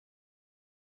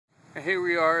And here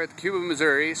we are at the Cuba,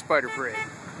 Missouri Spider Parade.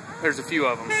 There's a few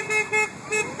of them.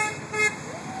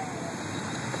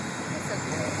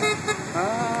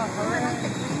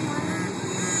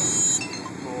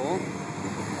 Cool.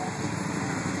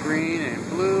 Green and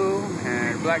blue,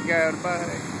 and a black guy on a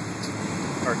bike.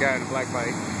 Or a guy on a black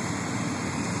bike.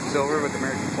 Silver with the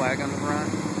American flag on the front.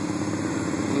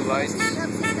 Blue lights.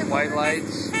 White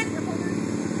lights.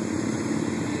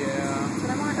 Yeah.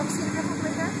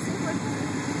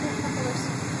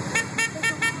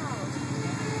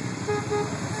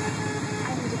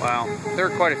 Wow, there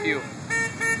are quite a few.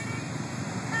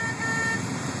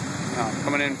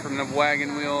 Coming in from the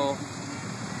Wagon Wheel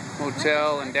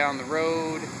Hotel and down the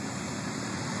road.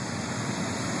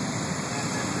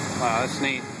 Wow, that's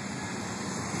neat.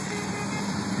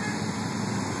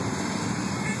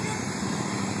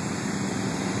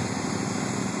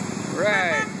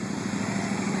 Right.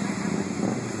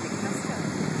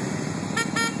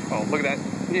 Oh, look at that.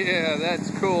 Yeah,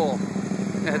 that's cool.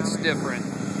 That's different.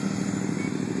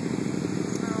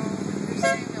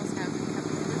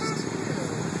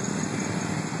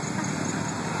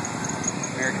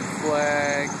 American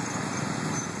flag.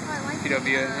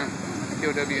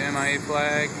 POW MIA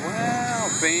flag. Wow,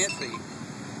 fancy.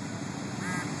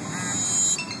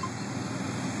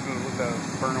 Ooh, look at the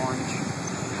burnt orange. I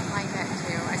like that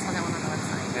too. I saw that one on the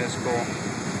website. That's cool.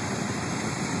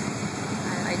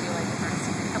 I do like the burnt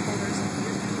cup holders.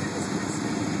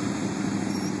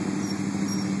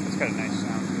 It's got a nice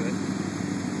sound to it.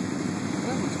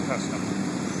 That one's custom.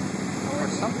 Or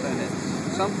something.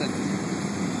 It's something.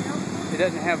 It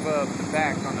doesn't have the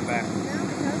back on the back. No,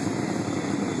 it doesn't.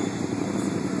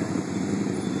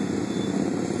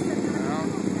 No.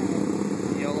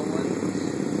 Yellow ones.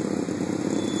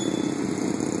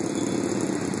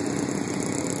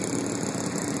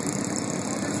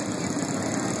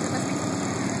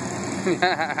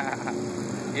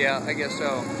 Yeah, I guess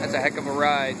so. That's a heck of a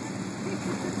ride.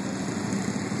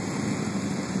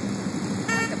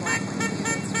 I like the black one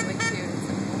too. It's really cute.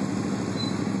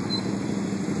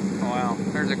 Oh, wow,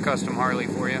 there's a custom Harley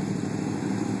for you.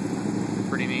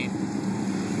 Pretty neat.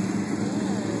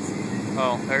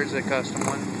 Oh, there's a custom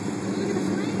one.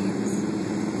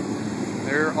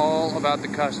 They're all about the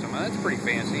custom. That's pretty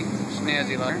fancy.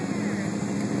 Snazzy leather.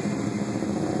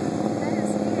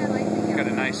 Got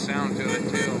a nice sound to it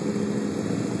too.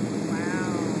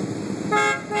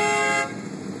 Wow.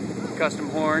 Custom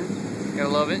horn. Gotta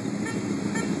love it.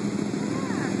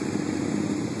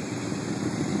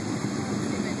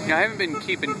 Now, I haven't been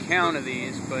keeping count of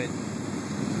these, but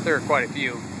there are quite a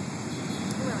few. Ooh, I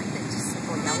like that just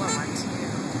simple yellow one too.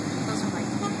 Those are like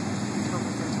 $12,000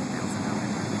 or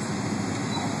 $13,000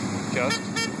 ones. Just?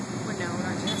 Well, no,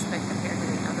 not just, but compared to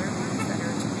the other ones that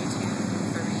are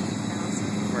 $22,000,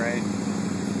 $30,000. Right.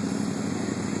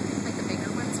 Like the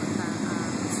bigger ones with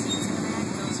the seats in the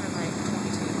back, those are like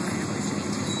 $22,000 on average,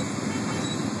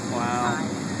 $18,000, $25,000. Wow.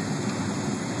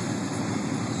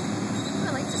 Ooh,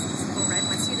 I like just this little red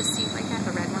one. See the seat like that,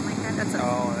 the red one like that? That's, an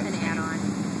add-on.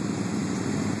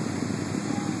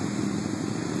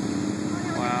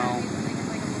 Wow.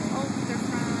 Oh, they're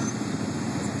from,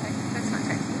 is it Texas? That's not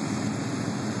Texas.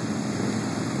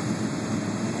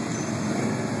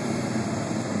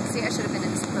 See, I should have been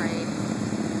in this parade.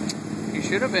 You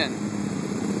should have been.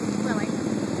 Well, like,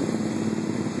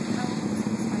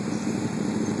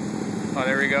 Oh,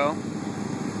 there we go.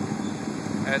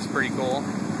 That's pretty cool.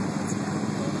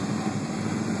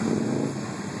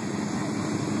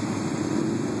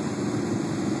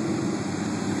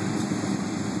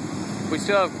 We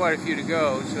still have quite a few to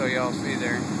go, so y'all see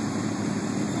there.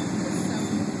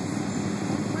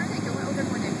 where are they going? Oh, they're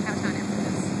going to Cowtown after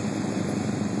this.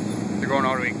 They're going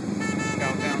all the way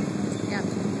downtown. Yep.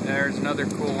 There's another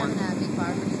cool one. And big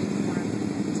barbecue for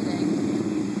them today.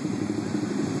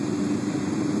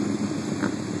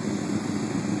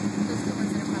 Those are the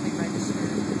ones that are probably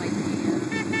registered, like the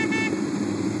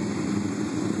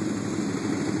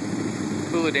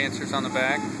Hula dancers on the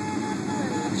back.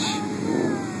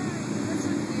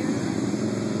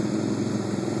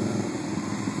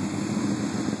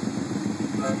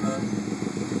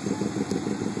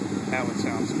 That one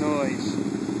sounds nice.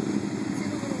 See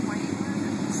the little white one?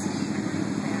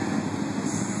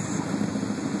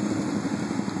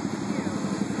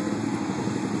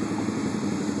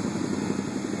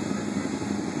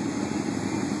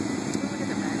 Look at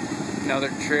the red. Now they're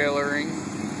trailering.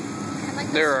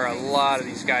 There are a lot of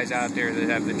these guys out there that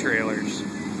have the trailers.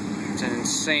 It's an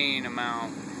insane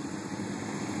amount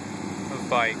of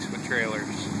bikes with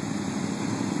trailers.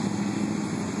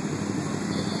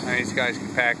 Now these guys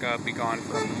can pack up, be gone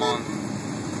for a month.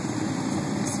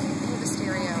 See, with the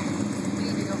stereo. We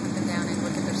need to go with the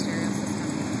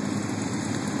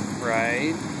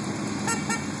right.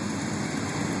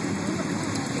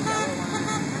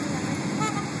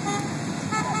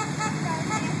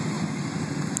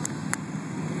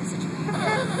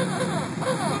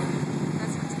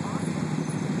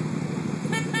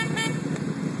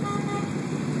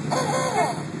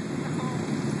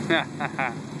 That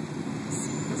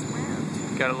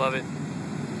Gotta love it.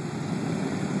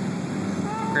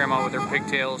 Grandma with her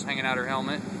pigtails hanging out her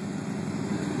helmet.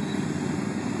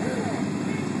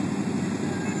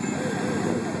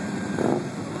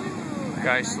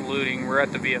 Guys saluting. We're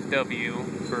at the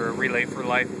VFW for a Relay for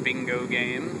Life bingo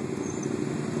game.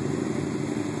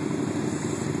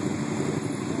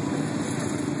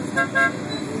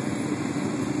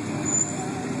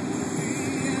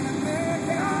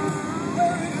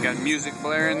 Got music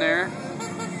blaring there.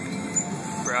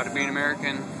 Proud to be an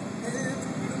American.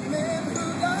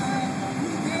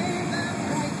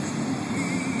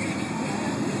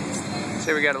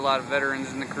 Say we got a lot of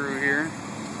veterans in the crew here.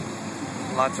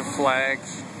 Lots of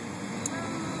flags.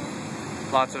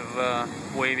 Lots of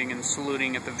waving and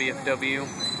saluting at the VFW.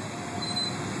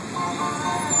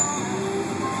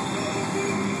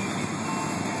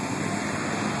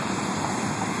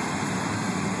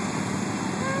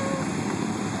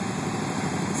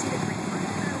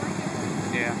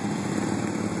 Yeah.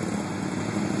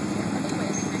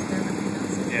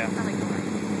 Yeah. I like the light.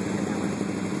 That one.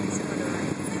 So the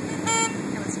right.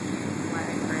 That was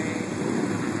flag gray.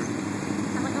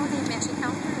 I'm like, oh, they have matching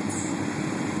helmets.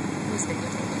 Who's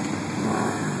videotaping?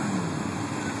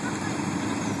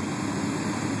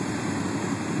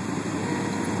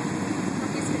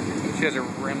 She has her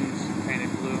rims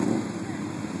painted blue.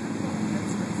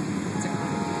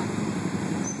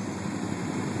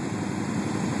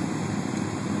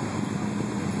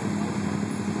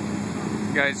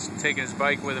 Guy's taking his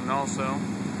bike with him also.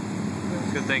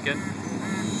 Good thinking.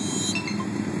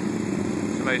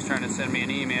 Somebody's trying to send me an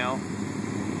email.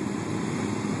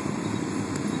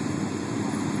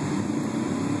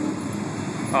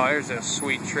 Oh, there's a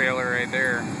sweet trailer right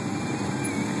there.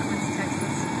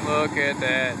 Look at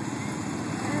that.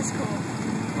 That is cool.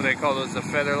 What do they call those? The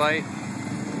feather light?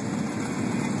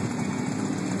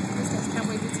 This has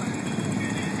cowboy boots on.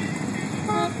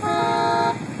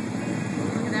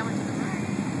 Look at that one to the right.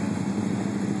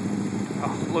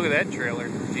 Oh, look at that trailer.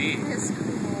 Gee. That is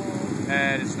cool.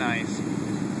 That is nice.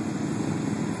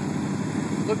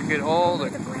 Look at all the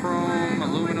chrome,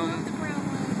 aluminum. The brown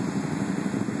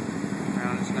one.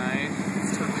 Brown is nice.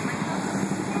 It's totally my color.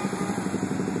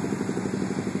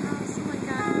 Oh my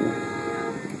god.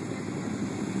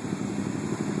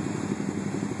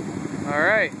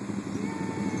 Alright.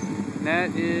 That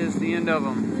is the end of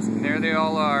them. There they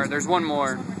all are. There's one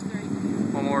more.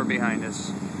 One more behind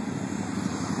us.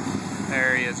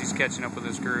 There he is. He's catching up with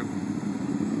his group.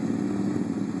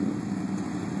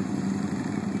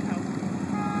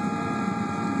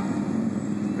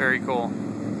 Very cool.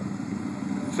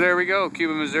 So there we go.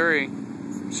 Cuba, Missouri.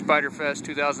 SpyderFest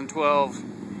 2012.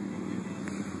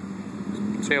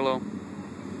 Say hello.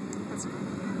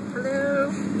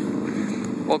 Hello.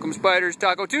 Welcome, Spiders.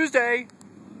 Taco Tuesday.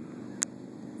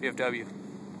 VFW.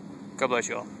 God bless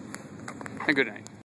you all. And good night.